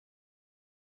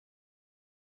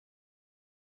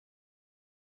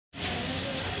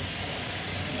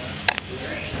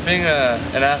being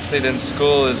an athlete in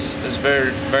school is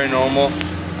very normal,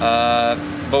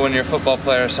 but when you're a football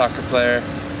player, a soccer player,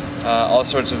 all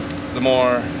sorts of the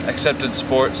more accepted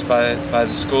sports by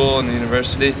the school and the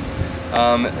university,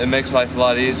 it makes life a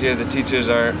lot easier. The teachers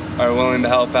are willing to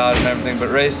help out and everything, but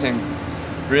racing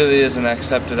really isn't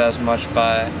accepted as much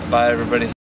by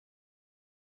everybody.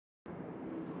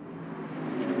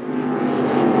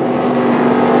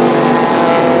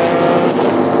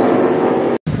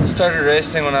 I started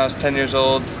racing when I was 10 years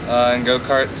old in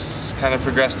go-karts, kind of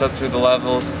progressed up through the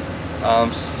levels.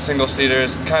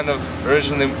 Single-seaters, kind of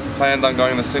originally planned on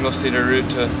going the single-seater route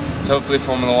to hopefully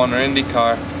Formula One or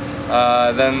IndyCar.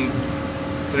 Then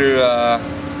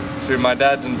through my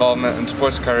dad's involvement in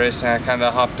sports car racing, I kind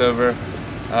of hopped over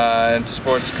into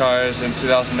sports cars in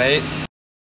 2008.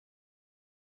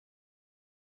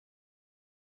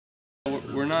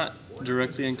 We're not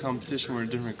directly in competition, we're in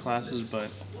different classes, but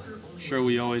sure,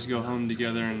 we always go home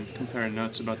together and compare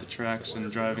notes about the tracks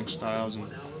and driving styles and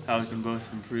how we can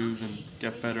both improve and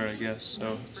get better, I guess.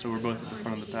 So we're both at the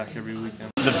front of the pack every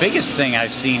weekend. The biggest thing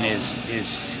I've seen is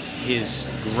his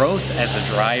growth as a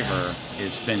driver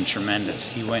has been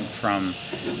tremendous. He went from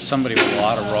somebody with a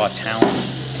lot of raw talent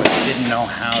but didn't know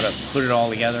how to put it all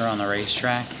together on the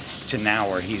racetrack to now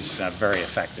where he's very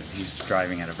effective. He's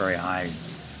driving at a very high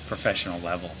professional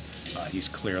level. He's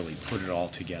clearly put it all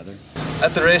together.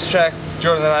 At the racetrack,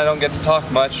 Jordan and I don't get to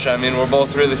talk much. I mean, we're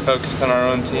both really focused on our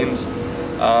own teams,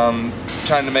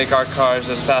 trying to make our cars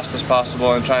as fast as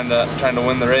possible and trying to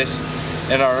win the race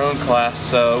in our own class.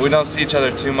 So we don't see each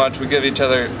other too much. We give each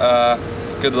other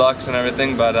good lucks and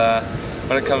everything, but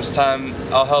when it comes time,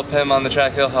 I'll help him on the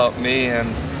track, he'll help me,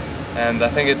 and I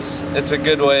think it's a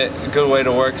good way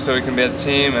to work so we can be a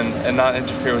team and not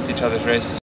interfere with each other's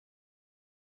races.